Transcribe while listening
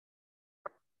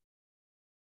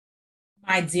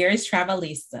My dearest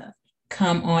Travelista,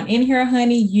 come on in here,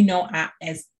 honey. I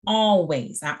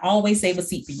always save a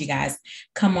seat for you guys.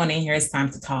 Come on in here. It's time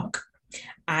to talk.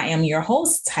 I am your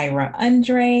host, Tyra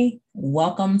Andre.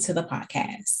 Welcome to the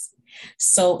podcast.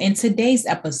 So, in today's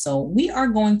episode, we are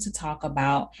going to talk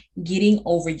about getting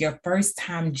over your first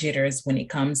time jitters when it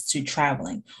comes to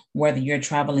traveling, whether you're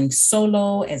traveling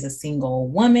solo as a single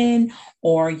woman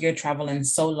or you're traveling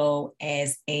solo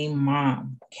as a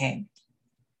mom. Okay.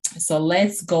 So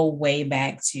let's go way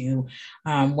back to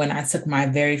when I took my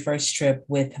very first trip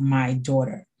with my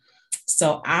daughter.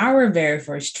 So our very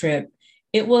first trip,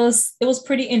 it was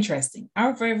pretty interesting.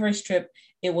 Our very first trip,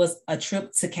 it was a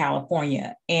trip to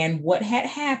California, and what had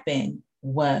happened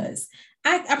was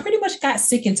I pretty much got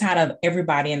sick and tired of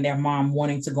everybody and their mom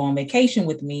wanting to go on vacation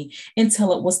with me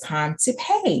until it was time to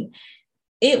pay.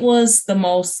 It was the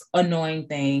most annoying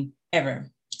thing ever.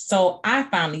 So I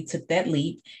finally took that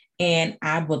leap and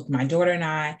I booked my daughter and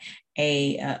I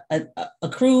a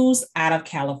cruise out of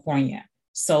California.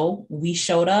 So we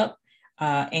showed up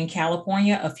in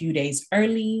California a few days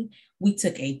early. We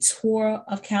took a tour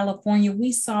of California.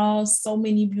 We saw so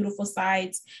many beautiful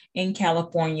sights in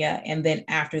California. And then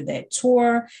after that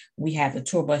tour, we had the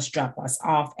tour bus drop us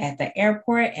off at the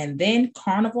airport. And then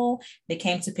Carnival, they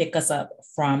came to pick us up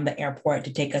from the airport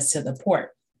to take us to the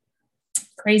port.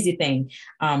 Crazy thing.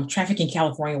 Traffic in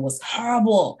California was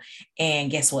horrible.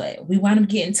 And guess what? We wound up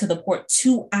getting to the port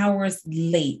 2 hours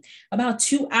late, about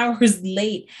 2 hours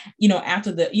late,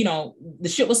 after the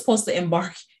ship was supposed to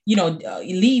embark,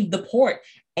 leave the port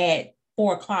at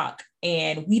 4 o'clock.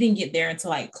 And we didn't get there until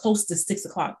like close to 6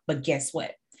 o'clock. But guess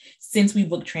what? Since we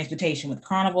booked transportation with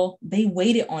Carnival, they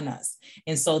waited on us.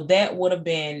 And so that would have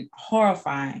been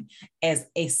horrifying as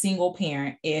a single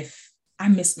parent if I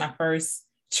missed my first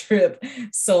trip.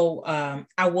 So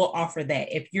I will offer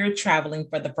that if you're traveling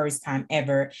for the first time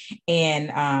ever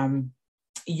and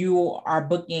you are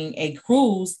booking a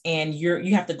cruise and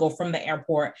you have to go from the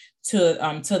airport to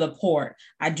the port,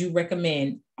 I do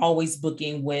recommend always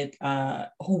booking with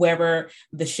whoever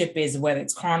the ship is, whether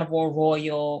it's Carnival,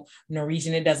 Royal,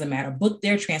 Norwegian, it doesn't matter. Book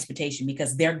their transportation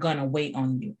because they're gonna wait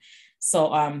on you.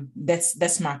 So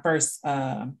that's my first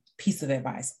piece of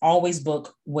advice. Always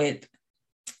book with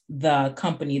the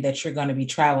company that you're going to be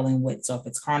traveling with. So if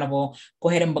it's Carnival, go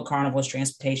ahead and book Carnival's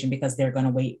transportation because they're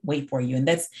going to wait for you. And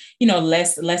that's,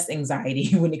 less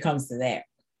anxiety when it comes to that.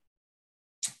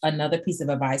 Another piece of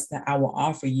advice that I will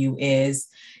offer you is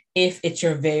if it's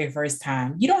your very first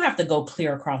time, you don't have to go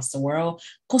clear across the world.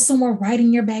 Go somewhere right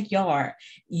in your backyard.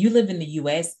 You live in the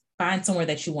US, find somewhere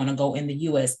that you want to go in the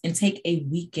US and take a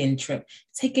weekend trip.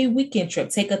 Take a weekend trip.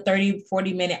 Take a 30,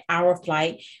 40-minute hour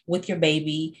flight with your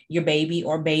baby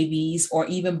or babies, or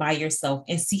even by yourself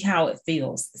and see how it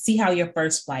feels. See how your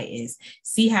first flight is.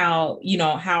 See how,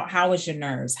 how is your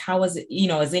nerves? How is it,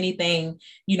 is anything,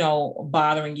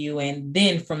 bothering you? And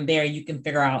then from there, you can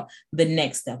figure out the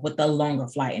next step with the longer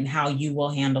flight and how you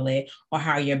will handle it or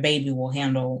how your baby will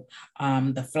handle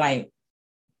the flight.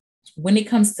 When it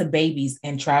comes to babies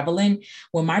and traveling,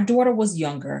 when my daughter was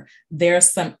younger,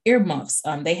 there's some earmuffs.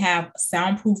 They have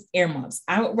soundproof earmuffs.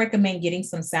 I would recommend getting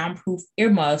some soundproof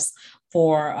earmuffs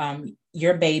for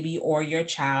your baby or your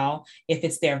child if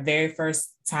it's their very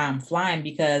first time flying,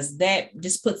 because that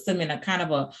just puts them in a kind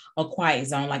of a quiet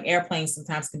zone. Like airplanes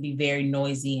sometimes can be very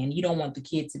noisy and you don't want the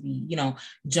kid to be,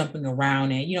 jumping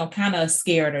around and, kind of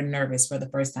scared or nervous for the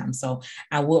first time. So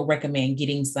I would recommend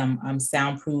getting some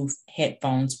soundproof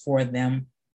headphones for them.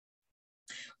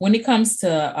 When it comes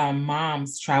to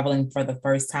moms traveling for the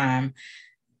first time,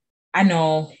 I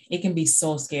know it can be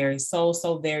so scary,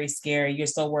 so very scary. You're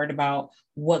so worried about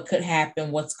what could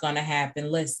happen, what's going to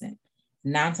happen. Listen,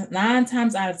 nine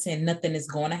times out of 10, nothing is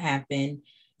going to happen.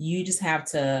 You just have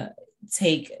to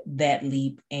take that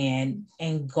leap and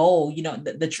go.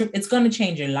 The trip, it's going to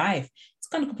change your life. It's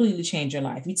going to completely change your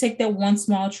life. You take that one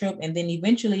small trip and then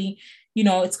eventually,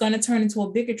 it's going to turn into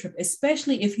a bigger trip,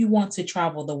 especially if you want to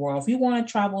travel the world. If you want to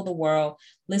travel the world,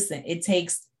 listen, it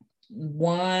takes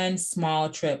one small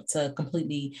trip to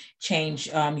completely change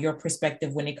your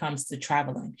perspective when it comes to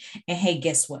traveling. And hey,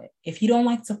 guess what? If you don't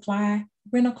like to fly,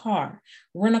 rent a car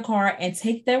and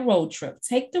take that road trip.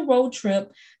 Take the road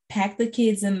trip, pack the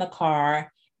kids in the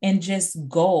car and just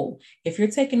go. If you're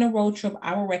taking a road trip,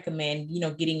 I would recommend,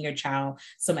 getting your child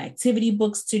some activity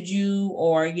books to do,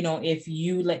 or, if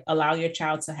you allow your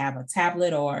child to have a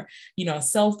tablet or,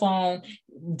 cell phone,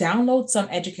 download some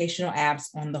educational apps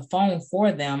on the phone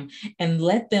for them and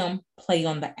let them play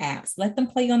on the apps. Let them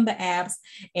play on the apps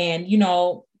and,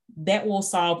 that will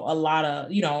solve a lot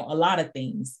of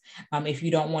things. If you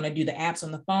don't want to do the apps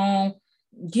on the phone,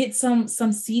 get some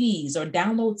CDs or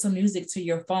download some music to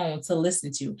your phone to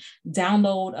listen to.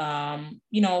 Download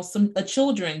some a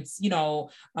children's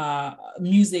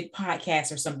music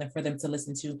podcast or something for them to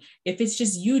listen to. If it's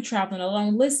just you traveling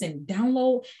alone, listen,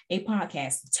 download a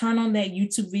podcast, turn on that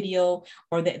YouTube video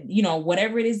or that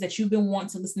whatever it is that you've been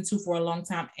wanting to listen to for a long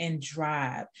time, and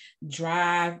drive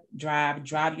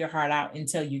your heart out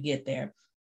until you get there.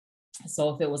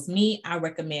 So if it was me, I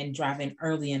recommend driving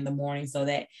early in the morning so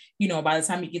that, by the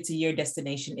time you get to your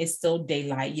destination, it's still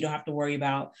daylight. You don't have to worry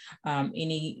about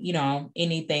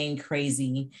anything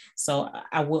crazy. So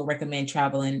I would recommend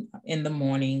traveling in the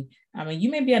morning. I mean,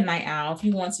 you may be a night owl if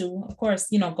you want to, of course,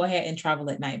 go ahead and travel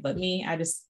at night. But me, I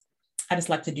just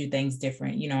like to do things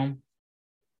different.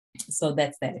 So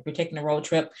that's that. If you're taking a road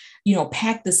trip,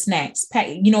 pack the snacks,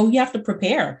 you have to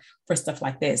prepare for stuff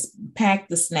like this. Pack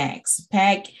the snacks,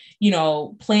 plan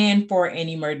for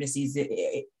any emergencies.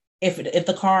 If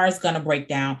the car is going to break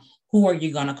down, who are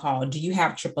you going to call? Do you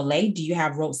have AAA? Do you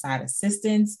have roadside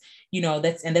assistance?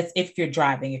 That's if you're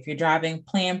driving. If you're driving,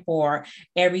 plan for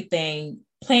everything.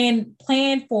 Plan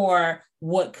for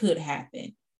what could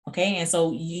happen. Okay. And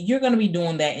so you're going to be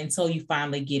doing that until you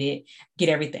finally get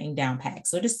everything down packed.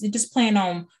 So just plan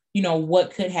on,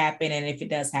 what could happen. And if it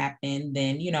does happen,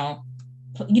 then,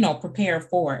 prepare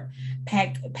for it.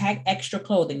 Pack extra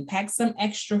clothing, pack some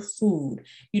extra food,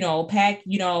 pack,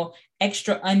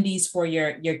 extra undies for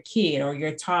your kid or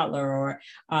your toddler, or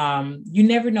you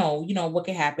never know, what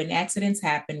could happen. Accidents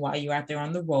happen while you're out there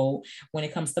on the road when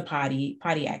it comes to potty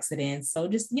accidents. So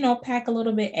just, pack a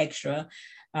little bit extra.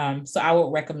 So I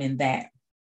would recommend that.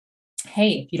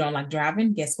 Hey, if you don't like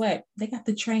driving, guess what? They got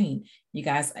the train. You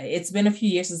guys, it's been a few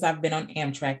years since I've been on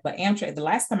Amtrak, but the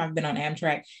last time I've been on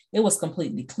Amtrak, it was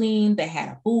completely clean. They had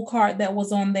a food cart that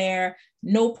was on there.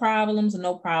 No problems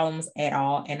at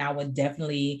all. And I would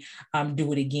definitely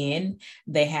do it again.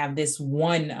 They have this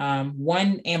one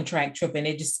Amtrak trip, and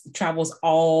it just travels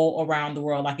all around the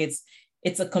world. Like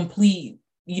it's a complete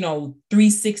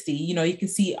 360, you can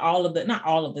see not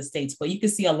all of the states, but you can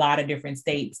see a lot of different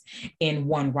states in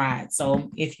one ride.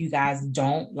 So if you guys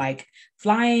don't like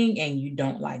flying and you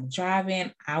don't like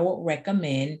driving, I would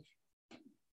recommend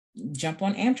jump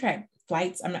on Amtrak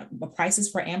flights. The prices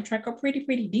for Amtrak are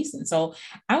pretty decent. So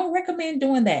I would recommend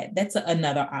doing that. That's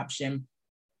another option.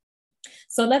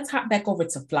 So let's hop back over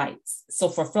to flights. So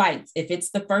for flights, if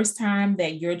it's the first time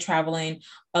that you're traveling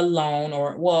alone,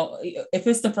 if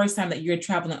it's the first time that you're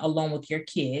traveling alone with your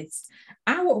kids,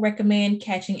 I would recommend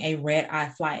catching a red-eye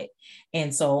flight.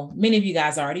 And so many of you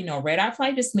guys already know red-eye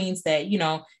flight just means that,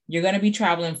 you're going to be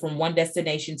traveling from one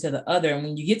destination to the other. And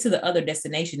when you get to the other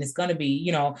destination, it's going to be,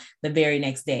 the very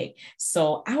next day.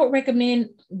 So I would recommend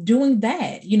doing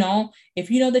that.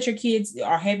 If you know that your kids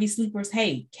are heavy sleepers,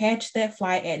 hey, catch that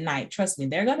flight at night. Trust me,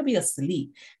 they're going to be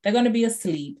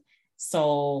asleep.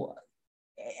 So,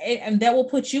 and that will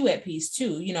put you at peace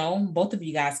too. Both of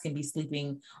you guys can be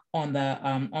sleeping on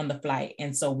the flight.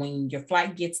 And so when your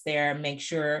flight gets there, make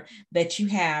sure that you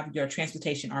have your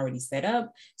transportation already set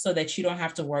up so that you don't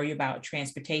have to worry about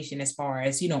transportation as far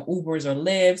as, Ubers or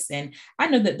Lyfts. And I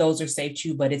know that those are safe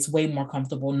too, but it's way more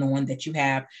comfortable knowing that you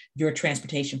have your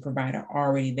transportation provider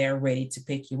already there ready to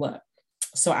pick you up.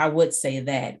 So I would say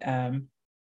that,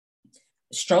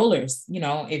 strollers,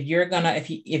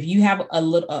 if you have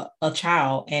a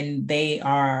child and they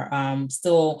are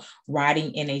still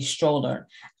riding in a stroller,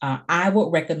 I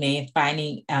would recommend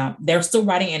finding they're still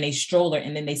riding in a stroller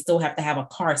and then they still have to have a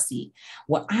car seat.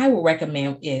 What I would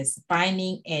recommend is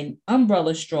finding an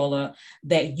umbrella stroller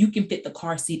that you can fit the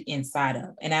car seat inside of.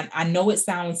 And I know it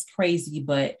sounds crazy,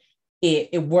 but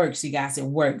it works, you guys, it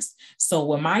works. So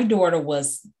when my daughter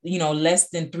was,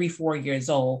 less than 3-4 years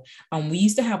old, we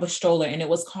used to have a stroller and it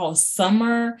was called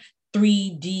Summer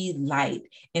 3D Light.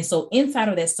 And so inside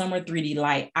of that Summer 3D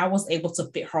Light, I was able to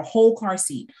fit her whole car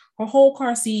seat,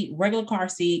 regular car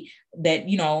seat, that,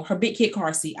 her big kid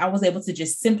car seat. I was able to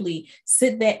just simply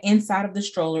sit that inside of the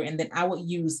stroller. And then I would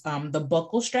use the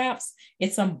buckle straps.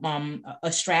 It's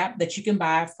a strap that you can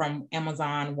buy from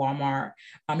Amazon, Walmart.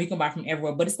 You can buy from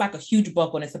everywhere, but it's like a huge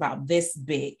buckle and it's about this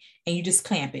big and you just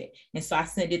clamp it. And so I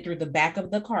sent it through the back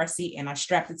of the car seat and I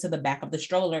strapped it to the back of the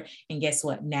stroller. And guess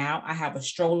what? Now I have a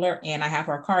stroller and I have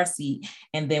her car seat.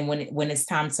 And then when it's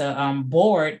time to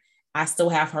board, I still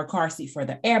have her car seat for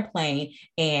the airplane,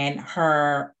 and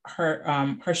her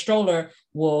stroller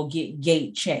will get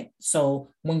gate checked.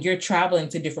 So when you're traveling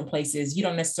to different places, you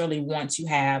don't necessarily want to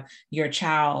have your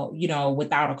child,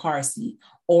 without a car seat.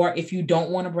 Or if you don't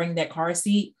want to bring that car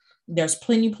seat, There's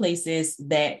plenty of places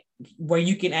where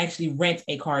you can actually rent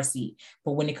a car seat.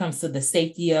 But when it comes to the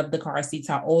safety of the car seats,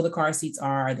 how old the car seats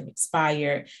are, they're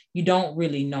expired, you don't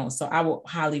really know. So I would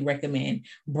highly recommend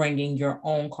bringing your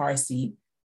own car seat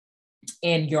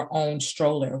and your own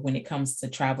stroller when it comes to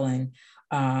traveling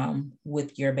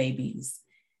with your babies.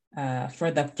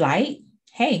 For the flight,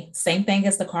 hey, same thing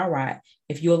as the car ride.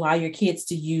 If you allow your kids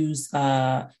to use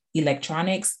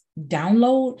electronics,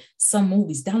 download some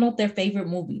movies, download their favorite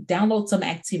movie, download some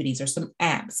activities or some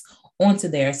apps onto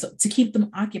there so to keep them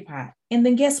occupied. And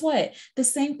then guess what? The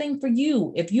same thing for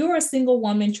you. If you're a single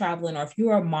woman traveling, or if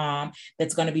you're a mom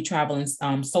that's going to be traveling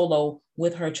solo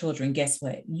with her children, guess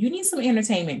what? You need some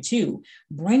entertainment too.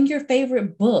 Bring your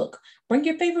favorite book.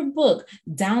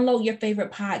 Download your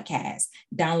favorite podcast.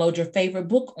 Download your favorite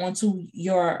book onto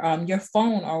your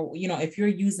phone, or if you're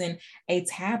using a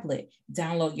tablet,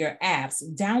 download your apps.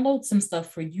 Download some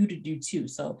stuff for you to do too.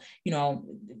 So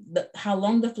how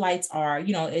long the flights are,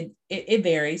 it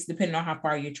varies depending on how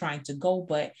far you're trying to go,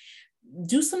 but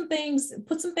do some things,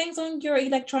 put some things on your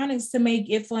electronics to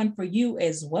make it fun for you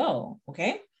as well.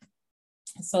 Okay.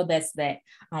 So that's that.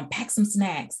 Pack some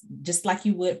snacks, just like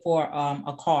you would for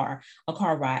a car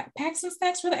ride. Pack some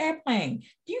snacks for the airplane.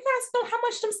 Do you guys know how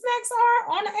much some snacks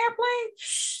are on the airplane?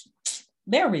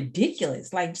 They're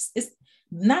ridiculous. Like, it's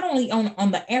not only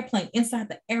on the airplane, inside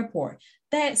the airport,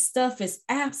 that stuff is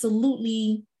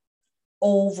absolutely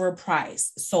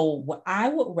overpriced. So what I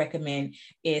would recommend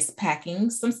is packing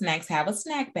some snacks. Have a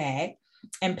snack bag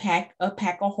and pack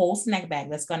a whole snack bag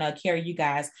that's going to carry you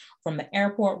guys from the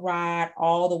airport ride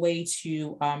all the way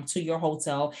to your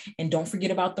hotel. And don't forget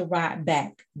about the ride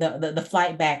back, the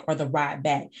flight back or the ride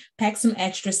back. Pack some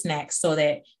extra snacks so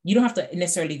that you don't have to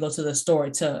necessarily go to the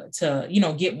store to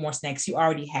get more snacks. You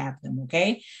already have them.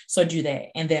 Okay. So do that.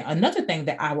 And then another thing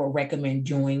that I would recommend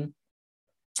doing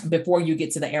before you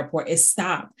get to the airport is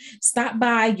stop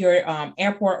by your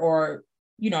airport, or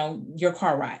your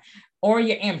car ride or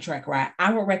your Amtrak ride.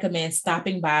 I would recommend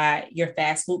stopping by your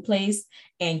fast food place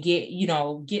and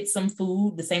get some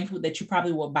food, the same food that you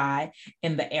probably would buy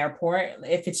in the airport.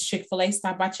 If it's Chick-fil-A,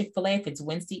 stop by Chick-fil-A. If it's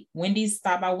Wendy's,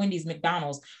 stop by Wendy's,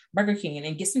 McDonald's, Burger King,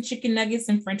 and get some chicken nuggets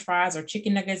and French fries, or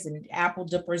chicken nuggets and apple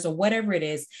dippers, or whatever it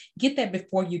is. Get that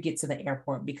before you get to the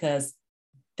airport, because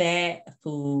that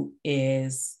food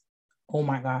is, oh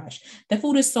my gosh, that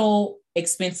food is so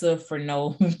expensive for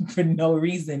no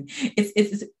reason.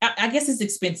 I guess it's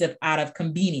expensive out of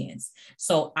convenience.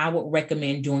 So I would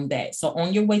recommend doing that. So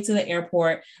on your way to the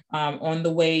airport, on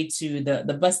the way to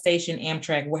the bus station,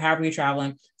 Amtrak, wherever you're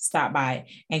traveling, stop by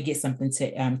and get something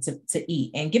to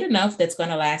eat, and get enough that's going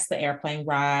to last the airplane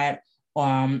ride.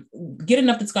 Get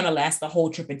enough that's going to last the whole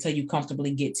trip until you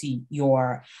comfortably get to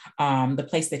your the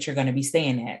place that you're going to be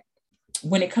staying at.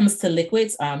 When it comes to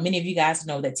liquids, many of you guys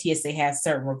know that TSA has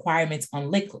certain requirements on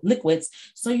liquids,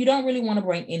 so you don't really want to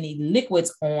bring any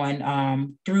liquids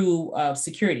on through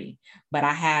security. But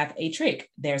I have a trick.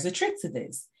 There's a trick to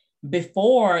this.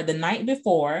 The night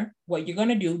before, what you're going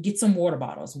to do, get some water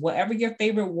bottles, whatever your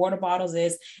favorite water bottles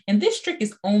is. And this trick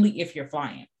is only if you're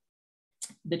flying.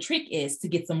 The trick is to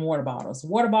get some water bottles,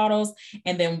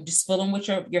 and then just fill them with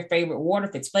your favorite water.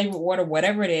 If it's flavored water,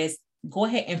 whatever it is, go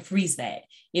ahead and freeze that.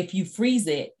 If you freeze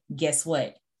it, guess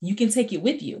what? You can take it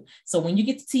with you. So when you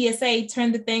get to TSA,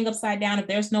 turn the thing upside down. If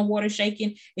there's no water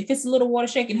shaking, if it's a little water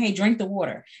shaking, hey, drink the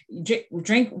water.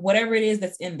 Drink whatever it is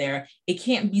that's in there. It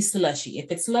can't be slushy.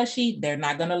 If it's slushy, they're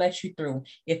not going to let you through.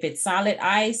 If it's solid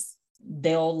ice,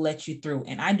 they'll let you through.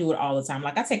 And I do it all the time.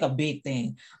 Like, I take a big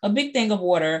thing of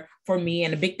water for me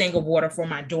and a big thing of water for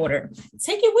my daughter.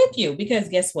 Take it with you, because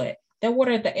guess what? That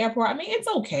water at the airport, I mean, it's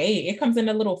okay. It comes in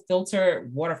a little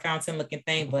filtered water fountain looking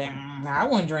thing, but I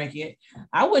wouldn't drink it.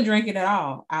 I wouldn't drink it at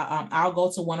all. I'll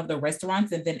go to one of the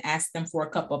restaurants and then ask them for a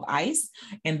cup of ice,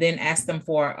 and then ask them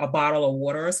for a bottle of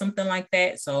water or something like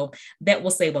that. So that will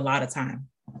save a lot of time.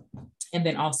 And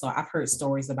then also, I've heard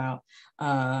stories about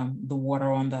the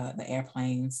water on the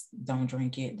airplanes. Don't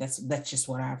drink it. That's just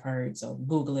what I've heard. So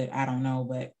Google it. I don't know,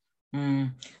 but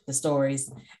the stories.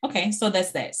 Okay, so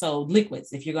that's that. So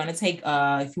liquids. If you're going to take,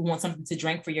 if you want something to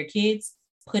drink for your kids,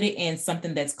 put it in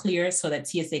something that's clear so that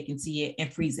TSA can see it,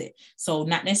 and freeze it. So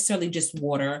not necessarily just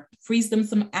water. Freeze them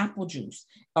some apple juice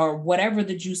or whatever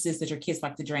the juice is that your kids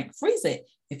like to drink. Freeze it.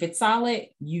 If it's solid,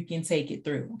 you can take it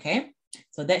through. Okay.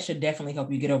 So that should definitely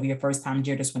help you get over your first time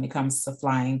jitters when it comes to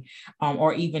flying,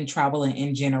 or even traveling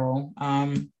in general.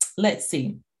 Let's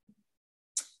see.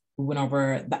 We went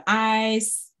over the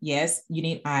ice. Yes, you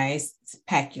need ice.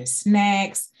 Pack your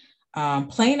snacks.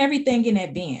 Plan everything in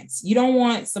advance. You don't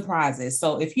want surprises.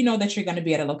 So if you know that you're going to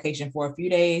be at a location for a few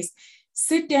days,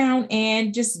 sit down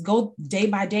and just go day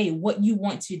by day what you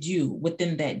want to do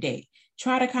within that day.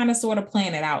 Try to kind of sort of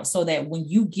plan it out so that when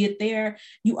you get there,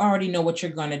 you already know what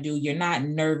you're going to do. You're not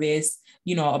nervous,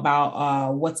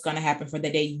 about what's going to happen for the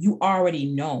day. You already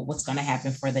know what's going to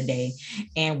happen for the day.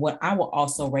 And what I will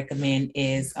also recommend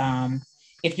is,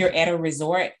 if you're at a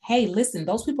resort, hey, listen,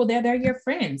 those people there, they're your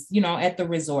friends, at the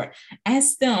resort.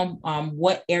 Ask them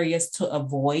what areas to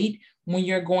avoid when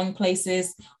you're going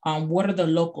places. What are the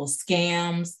local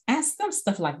scams? Ask them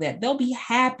stuff like that. They'll be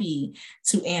happy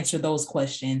to answer those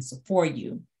questions for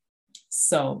you.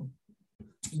 So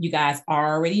you guys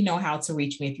already know how to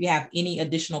reach me. If you have any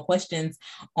additional questions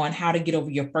on how to get over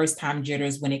your first time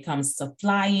jitters when it comes to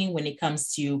flying, when it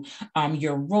comes to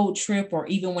your road trip, or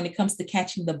even when it comes to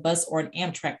catching the bus or an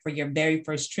Amtrak for your very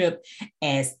first trip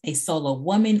as a solo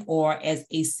woman or as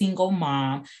a single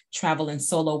mom traveling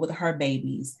solo with her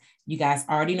babies. You guys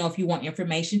already know, if you want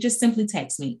information, just simply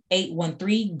text me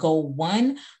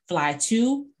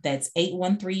 813-GO1-FLY2. That's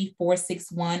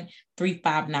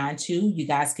 813-461-3592. You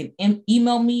guys can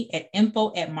email me at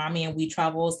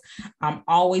info@mommyandwetravels. I'm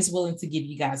always willing to give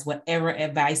you guys whatever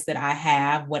advice that I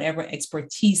have, whatever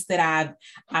expertise that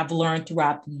I've learned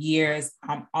throughout the years.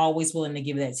 I'm always willing to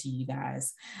give that to you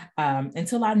guys.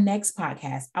 Until our next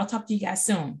podcast, I'll talk to you guys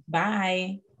soon.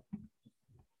 Bye.